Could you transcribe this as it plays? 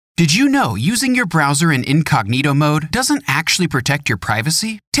Did you know using your browser in incognito mode doesn't actually protect your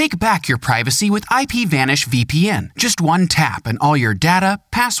privacy? Take back your privacy with IPVanish VPN. Just one tap and all your data,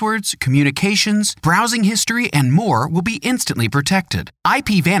 passwords, communications, browsing history, and more will be instantly protected.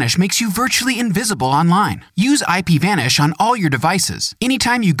 IPVanish makes you virtually invisible online. Use IPVanish on all your devices,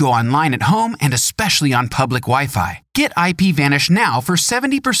 anytime you go online at home and especially on public Wi-Fi. Get IPVanish now for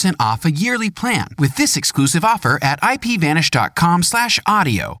 70% off a yearly plan with this exclusive offer at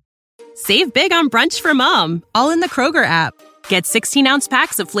ipvanish.com/audio. Save big on brunch for mom, all in the Kroger app. Get 16-ounce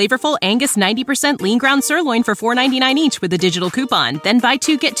packs of flavorful Angus 90% lean ground sirloin for $4.99 each with a digital coupon. Then buy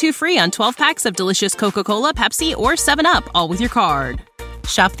 2, get 2 free on 12 packs of delicious Coca-Cola, Pepsi, or 7-Up, all with your card.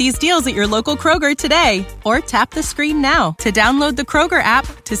 Shop these deals at your local Kroger today, or tap the screen now to download the Kroger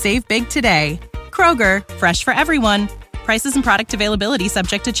app to save big today. Kroger, fresh for everyone. Prices and product availability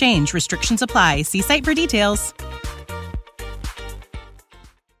subject to change. Restrictions apply. See site for details.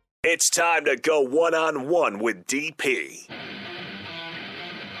 It's time to go one-on-one with DP.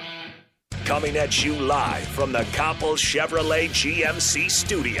 Coming at you live from the Coppel Chevrolet GMC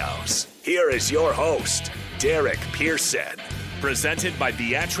studios. Here is your host, Derek Pearson. Presented by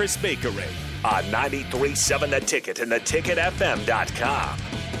Beatrice Bakery. On 93.7 The Ticket and theticketfm.com.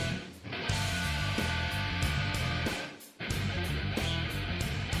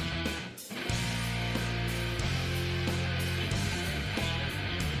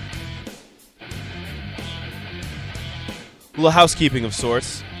 A little housekeeping of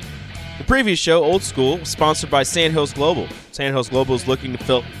sorts. The previous show, Old School, was sponsored by Sandhills Global. Sandhills Global is looking to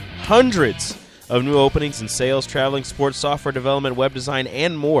fill hundreds of new openings in sales, traveling, sports, software development, web design,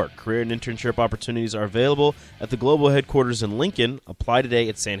 and more. Career and internship opportunities are available at the global headquarters in Lincoln. Apply today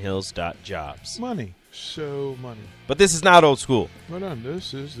at sandhills.jobs. Money. So money. But this is not Old School. Well done.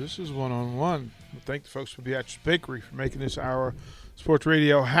 This is one-on-one. Thank the folks from Beatrice Bakery for making this hour sports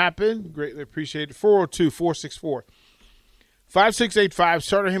radio happen. Greatly appreciated. 402-464-5685.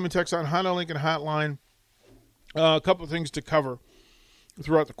 Starter Heyman text on Honda Lincoln Hotline. A couple of things to cover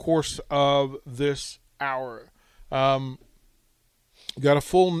throughout the course of this hour. Got a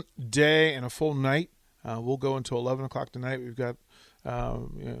full day and a full night. We'll go until 11 o'clock tonight. We've got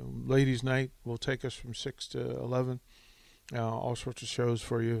ladies' night. Will take us from 6 to 11. All sorts of shows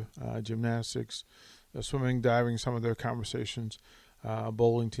for you. Gymnastics, swimming, diving, some of their conversations.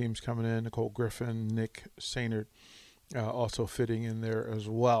 Bowling teams coming in. Nicole Griffin, Nick Sainert. Also fitting in there as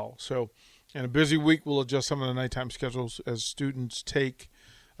well. So, in a busy week, we'll adjust some of the nighttime schedules as students take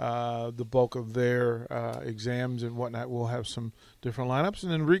the bulk of their exams and whatnot. We'll have some different lineups.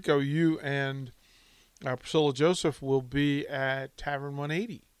 And then, Rico, you and Priscilla Joseph will be at Tavern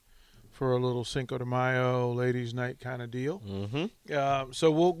 180 for a little Cinco de Mayo ladies' night kind of deal. Mm-hmm.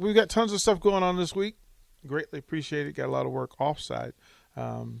 So we've got tons of stuff going on this week. Greatly appreciate it. Got a lot of work offside.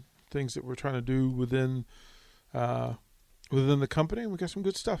 Things that we're trying to do within the company, and we got some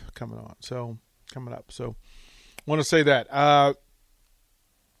good stuff coming up. So want to say that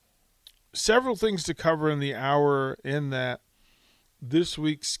several things to cover in the hour. In that, this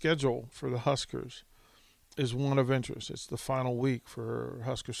week's schedule for the Huskers is one of interest. It's the final week for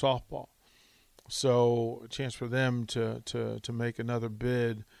Husker softball, so a chance for them to make another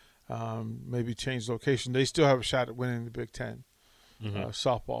bid, maybe change location. They still have a shot at winning the Big Ten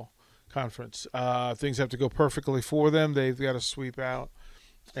softball conference. Things have to go perfectly for them. They've got to sweep out,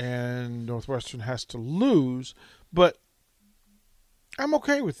 and Northwestern has to lose. But I'm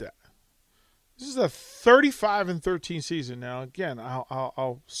okay with that. This is a 35-13 season. Now, again,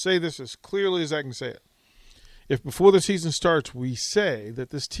 I'll say this as clearly as I can say it. If before the season starts we say that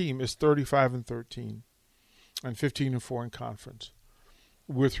this team is 35-13 and 15-4 in conference,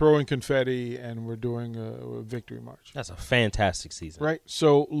 we're throwing confetti and we're doing a victory march. That's a fantastic season. Right?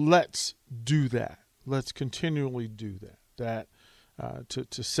 So let's do that. Let's continually do that.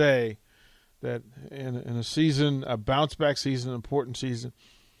 To say that in a season, a bounce-back season, an important season,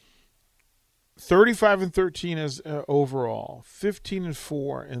 35-13 as overall,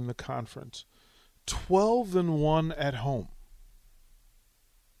 15-4 in the conference, 12-1 at home.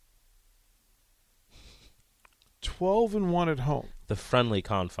 12-1 at home. The friendly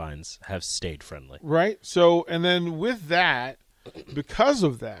confines have stayed friendly. Right? So, and then with that, because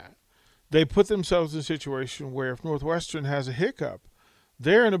of that, they put themselves in a situation where if Northwestern has a hiccup,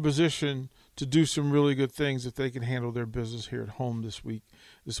 they're in a position to do some really good things if they can handle their business here at home this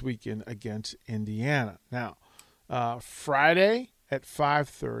weekend against Indiana. Now, Friday at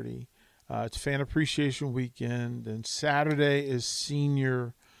 5:30, it's Fan Appreciation Weekend, and Saturday is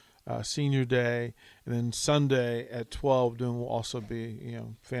Senior Day, and then Sunday at 12 will also be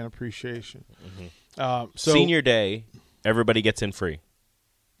Fan Appreciation. Mm-hmm. So Senior Day, everybody gets in free.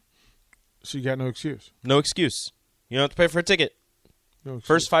 So you got no excuse. No excuse. You don't have to pay for a ticket. No excuse.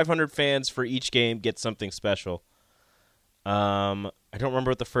 First 500 fans for each game get something special. I don't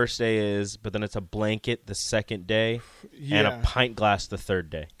remember what the first day is, but then it's a blanket the second day and a pint glass the third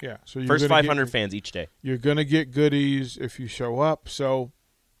day. Yeah. So first 500 fans each day. You're going to get goodies if you show up. So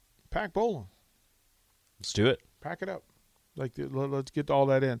pack bowling. Let's do it. Pack it up. Let's get all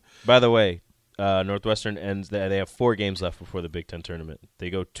that in. By the way, Northwestern ends. They have 4 games left before the Big Ten tournament. They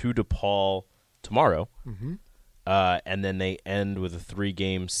go to DePaul tomorrow, and then they end with a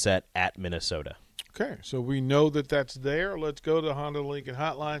 3-game set at Minnesota. Okay, so we know that's there. Let's go to the Honda Lincoln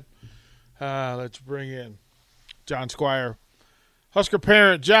Hotline. Let's bring in Jon Squiers, Husker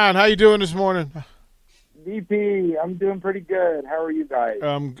parent. John, how you doing this morning? DP, I'm doing pretty good. How are you guys?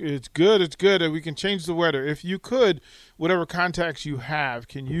 It's good. It's good. We can change the weather. If you could, whatever contacts you have,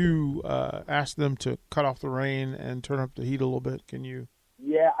 can you ask them to cut off the rain and turn up the heat a little bit? Can you?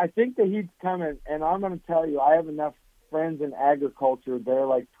 Yeah, I think the heat's coming, and I'm going to tell you, I have enough friends in agriculture. They're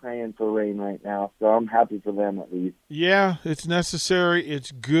like praying for rain right now, so I'm happy for them at least. Yeah, it's necessary.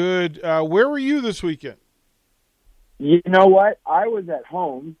 It's good. Where were you this weekend? You know what? I was at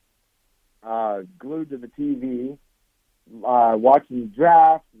home, glued to the TV, watching the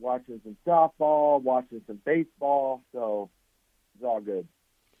draft, watching some softball, watching some baseball, so it's all good.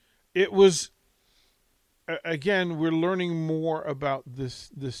 It was, again, we're learning more about this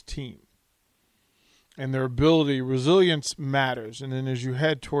team and their ability. Resilience matters. And then as you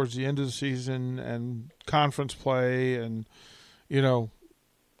head towards the end of the season and conference play and,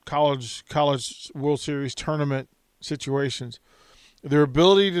 college World Series tournament situations, their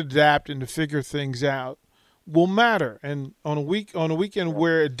ability to adapt and to figure things out will matter. And on a weekend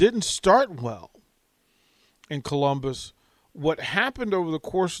where it didn't start well in Columbus, what happened over the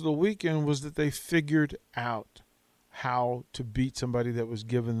course of the weekend was that they figured out how to beat somebody that was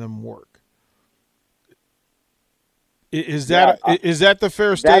giving them work. Is that the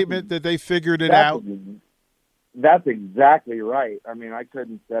fair statement that they figured it out? That's exactly right. I mean, I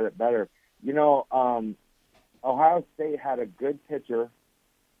couldn't have said it better. Ohio State had a good pitcher.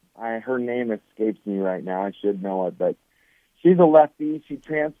 Her name escapes me right now. I should know it, but she's a lefty. She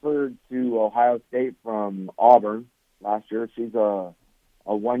transferred to Ohio State from Auburn last year. She's a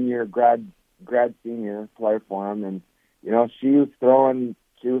 1-year grad senior player for them, and she was throwing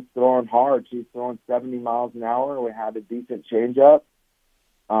hard. She was throwing 70 miles an hour. We had a decent changeup.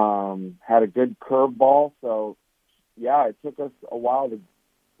 Had a good curveball. So, yeah, it took us a while to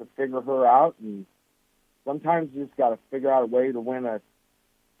figure her out. And sometimes you just got to figure out a way to win a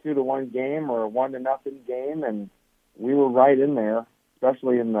 2-1 game or a 1-0 game. And we were right in there,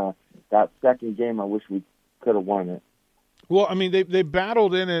 especially in that second game. I wish we could have won it. Well, I mean, they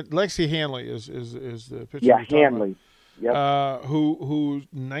battled in it. Lexi Hanley is the pitcher. Yeah, Hanley. Yep. Who's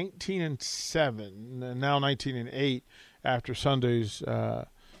 19-7, and now 19-8 after Sunday's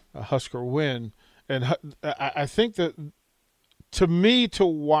Husker win, and I think that to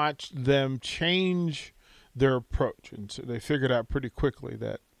watch them change their approach, and so they figured out pretty quickly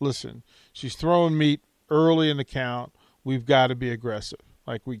that listen, she's throwing meat early in the count. We've got to be aggressive.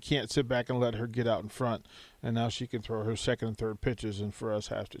 Like we can't sit back and let her get out in front, and now she can throw her second and third pitches, and for us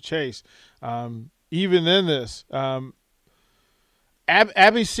have to chase. Even in this.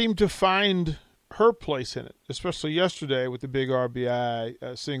 Abbie seemed to find her place in it, especially yesterday with the big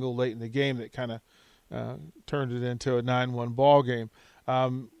RBI single late in the game that kind of turned it into a 9-1 ball game.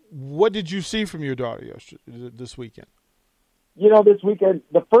 What did you see from your daughter this weekend? This weekend,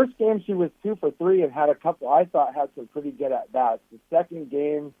 the first game she was 2 for 3 and had a couple. I thought had some pretty good at bats. The second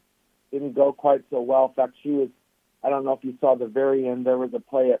game didn't go quite so well. In fact, she was. I don't know if you saw the very end. There was a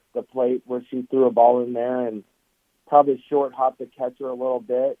play at the plate where she threw a ball in there and probably short hopped the catcher a little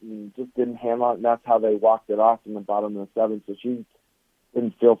bit and just didn't handle it, and that's how they walked it off in the bottom of the 7th. So she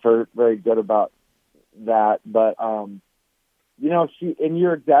didn't feel very good about that. But, and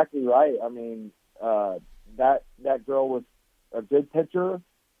you're exactly right. I mean, that girl was a good pitcher.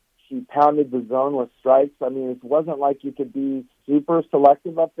 She pounded the zone with strikes. I mean, it wasn't like you could be super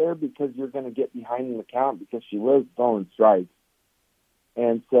selective up there because you're going to get behind in the count because she was throwing strikes.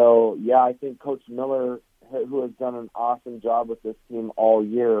 And so, yeah, I think Coach Miller, who has done an awesome job with this team all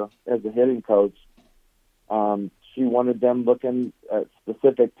year as a hitting coach. She wanted them looking at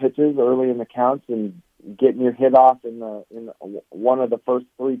specific pitches early in the counts and getting your hit off in one of the first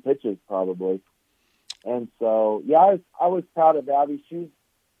 3 pitches probably. And so, yeah, I was proud of Abbie. She's,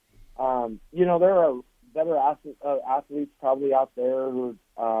 there are better athletes probably out there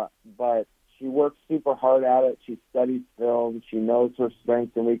but she works super hard at it. She studies film. She knows her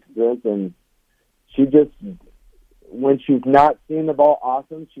strengths and weaknesses, and she just when she's not seeing the ball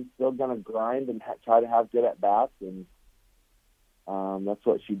awesome, she's still going to grind and try to have good at-bats, and that's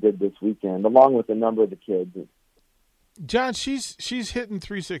what she did this weekend, along with a number of the kids. Jon, she's hitting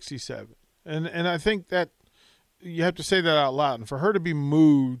 367, and I think that you have to say that out loud. And for her to be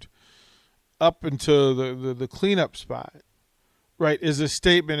moved up into the cleanup spot, right, is a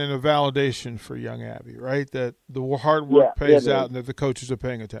statement and a validation for young Abbie, right? That the hard work pays out and that the coaches are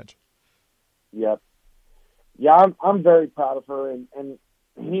paying attention. Yep. Yeah, I'm very proud of her, and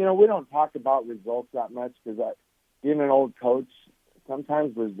you know, we don't talk about results that much because being an old coach,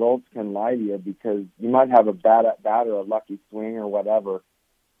 sometimes results can lie to you because you might have a bad at-bat or a lucky swing or whatever.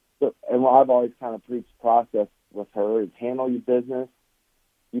 So, and I've always kind of preached process with her is handle your business,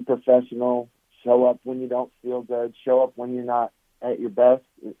 be professional, show up when you don't feel good, show up when you're not at your best,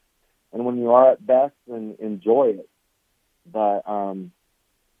 and when you are at best, and enjoy it. But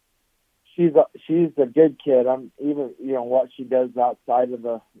she's a good kid. I'm even, you know, what she does outside of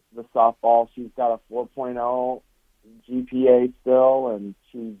the softball. She's got a 4.0 GPA still, and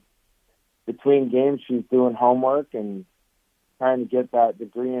she's between games she's doing homework and trying to get that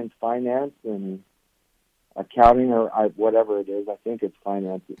degree in finance and accounting or whatever it is. I think it's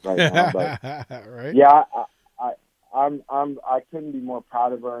finance right now, but right? Yeah, I couldn't be more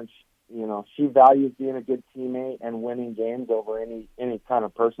proud of her, and she values being a good teammate and winning games over any kind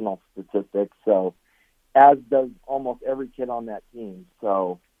of personal statistics. So, as does almost every kid on that team.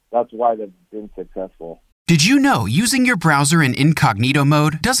 So that's why they've been successful. Did you know using your browser in incognito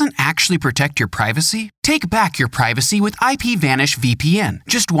mode doesn't actually protect your privacy? Take back your privacy with IPVanish VPN.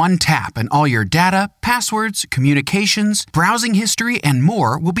 Just one tap and all your data, passwords, communications, browsing history, and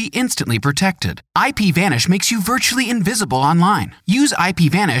more will be instantly protected. IPVanish makes you virtually invisible online. Use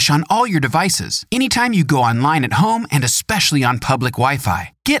IPVanish on all your devices, anytime you go online at home and especially on public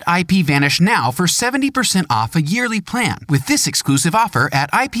Wi-Fi. Get IPVanish now for 70% off a yearly plan with this exclusive offer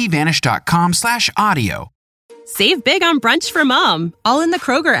at ipvanish.com/audio. Save big on brunch for mom, all in the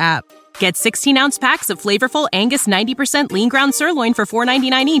Kroger app. Get 16-ounce packs of flavorful Angus 90% lean ground sirloin for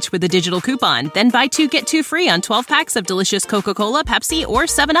 $4.99 each with a digital coupon. Then buy 2, get 2 free on 12 packs of delicious Coca-Cola, Pepsi, or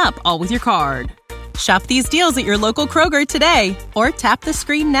 7-Up, all with your card. Shop these deals at your local Kroger today, or tap the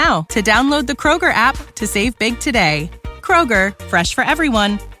screen now to download the Kroger app to save big today. Kroger, fresh for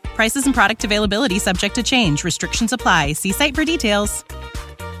everyone. Prices and product availability subject to change. Restrictions apply. See site for details.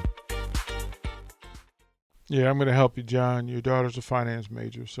 Yeah, I'm going to help you, Jon. Your daughter's a finance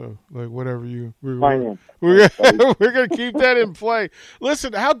major, so whatever we're Finance. we're going to keep that in play.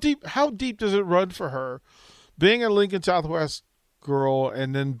 Listen, how deep does it run for her, being a Lincoln Southwest girl,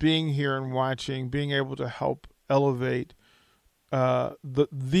 and then being here and watching, being able to help elevate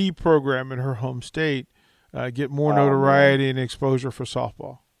the program in her home state, get more notoriety and exposure for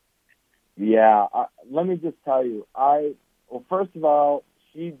softball? Yeah, let me just tell you, first of all,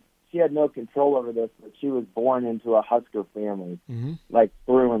 she had no control over this, but she was born into a Husker family,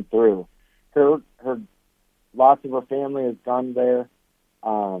 through and through. Her lots of her family has gone there.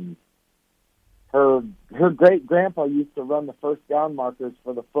 Her great grandpa used to run the first down markers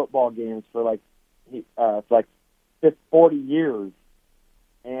for the football games for 40 years,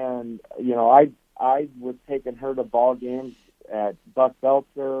 and I was taking her to ball games at Buck Belzer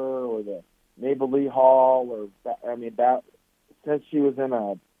or the Maple Lee Hall, that since she was in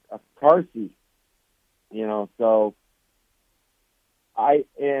a car seat, so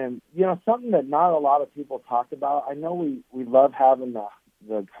something that not a lot of people talk about. I know we love having the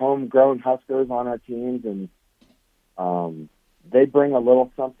homegrown Huskers on our teams, and they bring a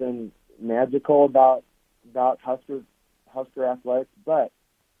little something magical about Husker athletics, but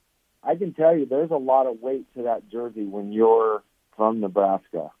I can tell you there's a lot of weight to that jersey when you're from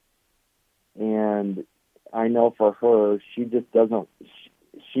Nebraska. And I know for her, she just doesn't –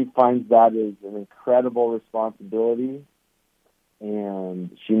 she finds that is an incredible responsibility,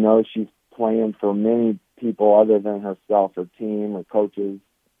 and she knows she's playing for many people other than herself, her team, her coaches,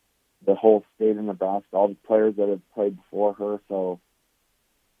 the whole state of Nebraska, all the players that have played before her. So,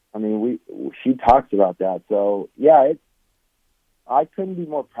 she talks about that. So, yeah, I couldn't be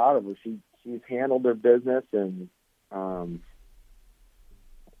more proud of her. She's handled her business, and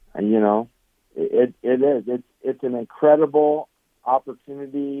it's an incredible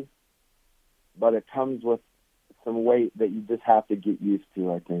opportunity, but it comes with some weight that you just have to get used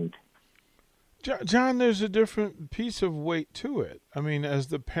to, I think. Jon, there's a different piece of weight to it. As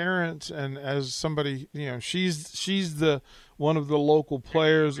the parents and as somebody, she's the one of the local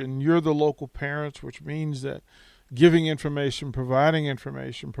players, and you're the local parents, which means that giving information, providing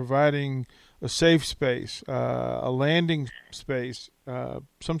a safe space, a landing space,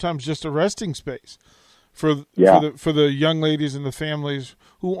 sometimes just a resting space for the young ladies and the families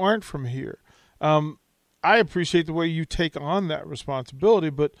who aren't from here. I appreciate the way you take on that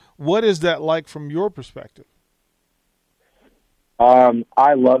responsibility, but what is that like from your perspective?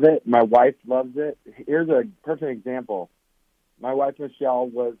 I love it. My wife loves it. Here's a perfect example. My wife, Michelle,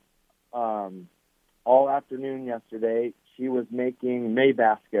 was all afternoon yesterday. She was making May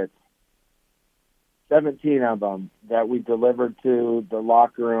baskets, 17 of them, that we delivered to the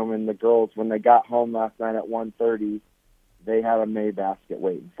locker room, and the girls, when they got home last night at 1:30, they had a May basket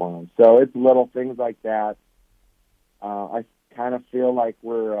waiting for them. So it's little things like that. I kind of feel like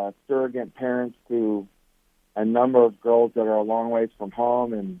we're surrogate parents to a number of girls that are a long ways from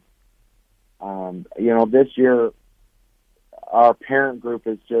home. And, this year our parent group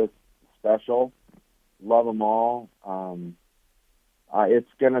is just special. Love them all. It's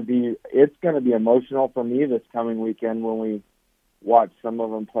going to be emotional for me this coming weekend when we watch some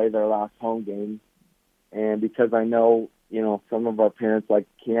of them play their last home game. And because I know, some of our parents, like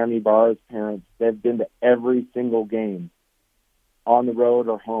Cammie Barr's parents, they've been to every single game on the road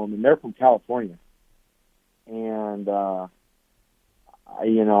or home, and they're from California. And, I'm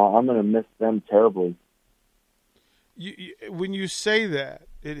going to miss them terribly. When you say that,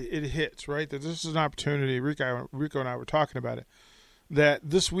 it hits, right? That this is an opportunity. Rico and I were talking about it, that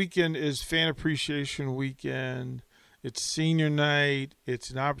this weekend is Fan Appreciation Weekend. It's senior night. It's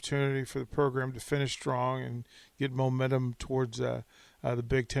an opportunity for the program to finish strong and get momentum towards the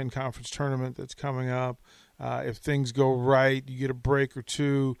Big Ten Conference tournament that's coming up. If things go right, you get a break or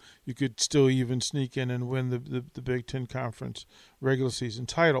two, you could still even sneak in and win the Big Ten Conference regular season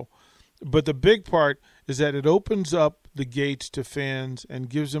title. But the big part is that it opens up the gates to fans and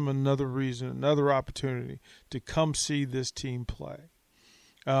gives them another reason, another opportunity to come see this team play.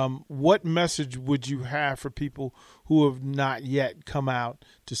 What message would you have for people who have not yet come out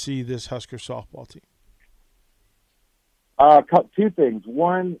to see this Husker softball team? Two things.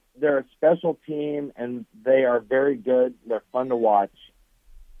 One, they're a special team, and they are very good. They're fun to watch.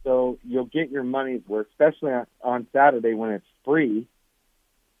 So you'll get your money's worth, especially on Saturday when it's free.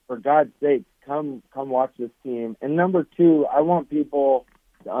 For God's sake, come watch this team. And number two, I want people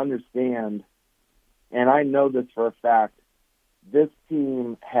to understand, and I know this for a fact, this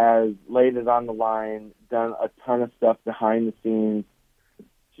team has laid it on the line, done a ton of stuff behind the scenes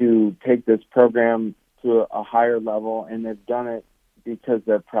to take this program to a higher level, and they've done it because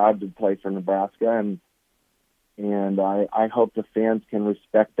they're proud to play for Nebraska, and I hope the fans can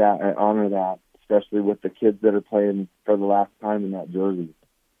respect that and honor that, especially with the kids that are playing for the last time in that jersey.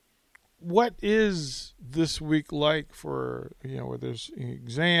 What is this week like for, where there's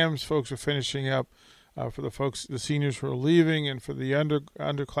exams, folks are finishing up, for the seniors who are leaving, and for the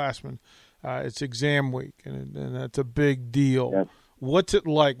underclassmen, it's exam week, and that's a big deal. Yep. What's it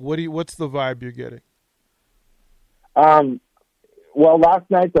like? What's the vibe you're getting? Well, last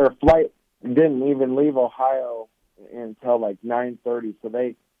night their flight didn't even leave Ohio until like 9:30. So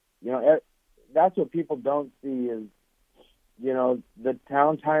they, that's what people don't see is, the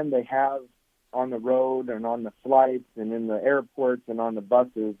town time they have on the road and on the flights and in the airports and on the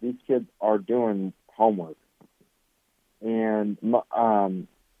buses. These kids are doing homework, and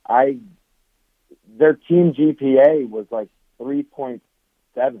their team GPA was like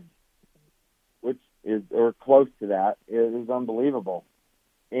 3.7, which is, or close to that. It is unbelievable.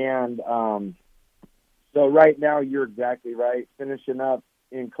 And so right now, you're exactly right. Finishing up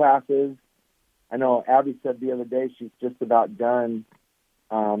in classes. I know Abbie said the other day she's just about done,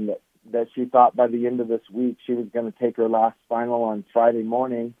 that she thought by the end of this week she was going to take her last final on Friday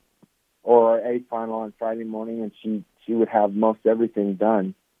morning, or a final on Friday morning, and she would have most everything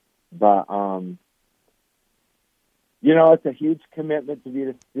done. But, it's a huge commitment to be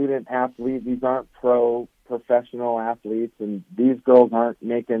a student athlete. These aren't professional athletes, and these girls aren't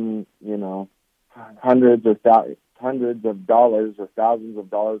making, hundreds of dollars or thousands of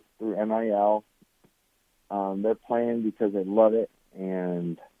dollars through NIL. They're playing because they love it.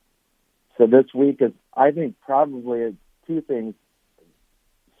 And so this week is, I think, probably two things: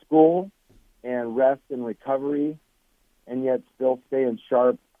 school and rest and recovery, and yet still staying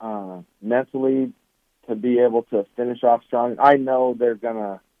sharp mentally to be able to finish off strong. I know they're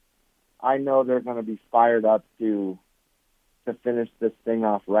gonna be fired up to finish this thing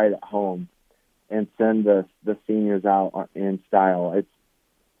off right at home and send the seniors out in style. It's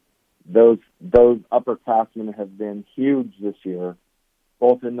those upperclassmen have been huge this year,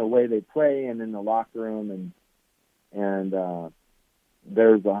 both in the way they play and in the locker room, and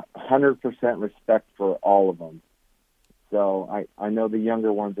there's 100% respect for all of them. So I know the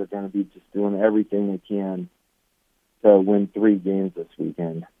younger ones are going to be just doing everything they can to win 3 games this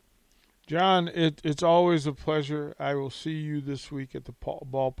weekend. John, it's always a pleasure. I will see you this week at the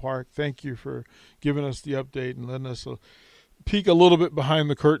ballpark. Thank you for giving us the update and letting us peek a little bit behind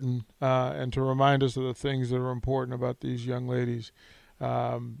the curtain and to remind us of the things that are important about these young ladies.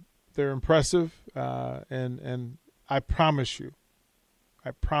 They're impressive, and I promise you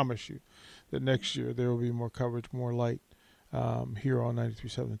that next year there will be more coverage, more light here on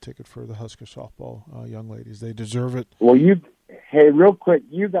 93.7 The Ticket for the Husker softball young ladies. They deserve it. Well, hey, real quick,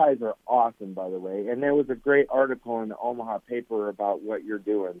 you guys are awesome, by the way. And there was a great article in the Omaha paper about what you're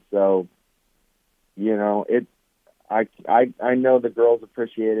doing. So, I know the girls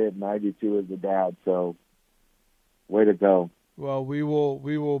appreciate it, and I do too as a dad. So, way to go. Well, we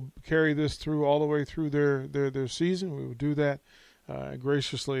will carry this through all the way through their season. We will do that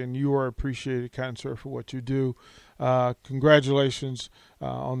graciously, and you are appreciated, kind sir, for what you do. Congratulations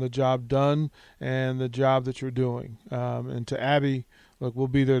on the job done and the job that you're doing. And to Abbie, look, we'll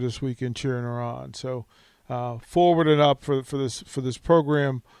be there this weekend cheering her on. So forward and up for this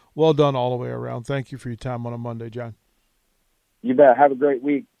program. Well done all the way around. Thank you for your time on a Monday, John. You bet. Have a great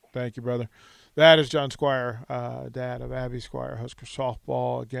week. Thank you, brother. That is Jon Squiers, dad of Abbie Squiers, Husker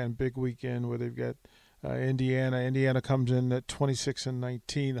softball. Again, big weekend where they've got Indiana. Indiana comes in at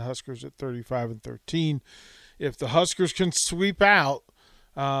 26-19. The Huskers at 35-13. If the Huskers can sweep out,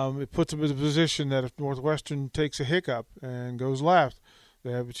 it puts them in a position that if Northwestern takes a hiccup and goes left,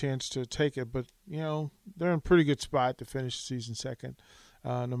 they have a chance to take it. But, they're in a pretty good spot to finish the season second,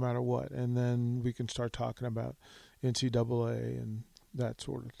 no matter what. And then we can start talking about NCAA and that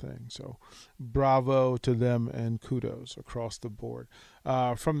sort of thing. So bravo to them and kudos across the board.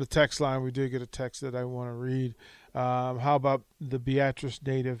 From the text line, we did get a text that I want to read. How about the Beatrice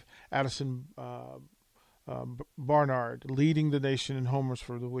native Addison Barnard leading the nation in homers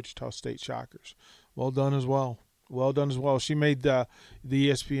for the Wichita State Shockers? Well done as well. She made the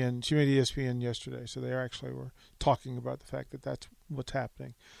ESPN. She made ESPN yesterday, so they actually were talking about the fact that that's what's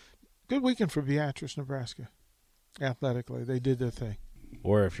happening. Good weekend for Beatrice, Nebraska. Athletically, they did their thing.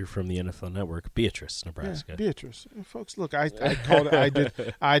 Or if you're from the NFL Network, Beatrice, Nebraska. Yeah, Beatrice, folks. Look, I called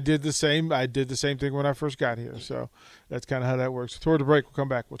it. I did the same. I did the same thing when I first got here. So that's kind of how that works. Toward the break, we'll come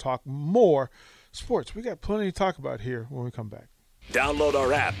back. We'll talk more sports. We got plenty to talk about here when we come back. Download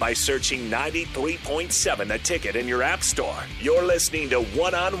our app by searching 93.7 The Ticket in your app store. You're listening to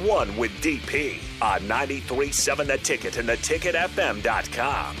One-on-One with DP on 93.7 The Ticket and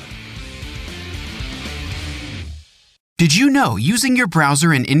theticketfm.com. Did you know using your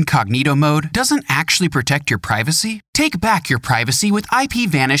browser in incognito mode doesn't actually protect your privacy? Take back your privacy with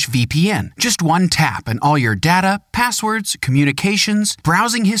IPVanish VPN. Just one tap and all your data, passwords, communications,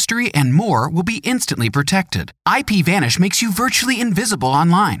 browsing history, and more will be instantly protected. IPVanish makes you virtually invisible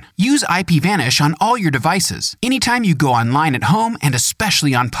online. Use IPVanish on all your devices, anytime you go online at home and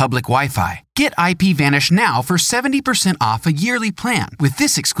especially on public Wi-Fi. Get IPVanish now for 70% off a yearly plan with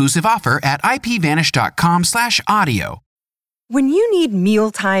this exclusive offer at ipvanish.com/audio. When you need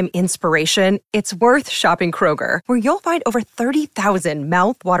mealtime inspiration, it's worth shopping Kroger, where you'll find over 30,000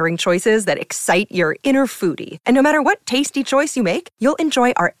 mouth-watering choices that excite your inner foodie. And no matter what tasty choice you make, you'll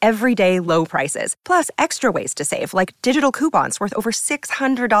enjoy our everyday low prices, plus extra ways to save, like digital coupons worth over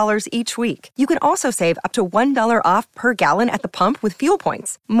 $600 each week. You can also save up to $1 off per gallon at the pump with fuel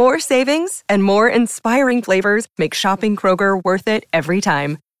points. More savings and more inspiring flavors make shopping Kroger worth it every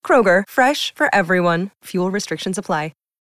time. Kroger, fresh for everyone. Fuel restrictions apply.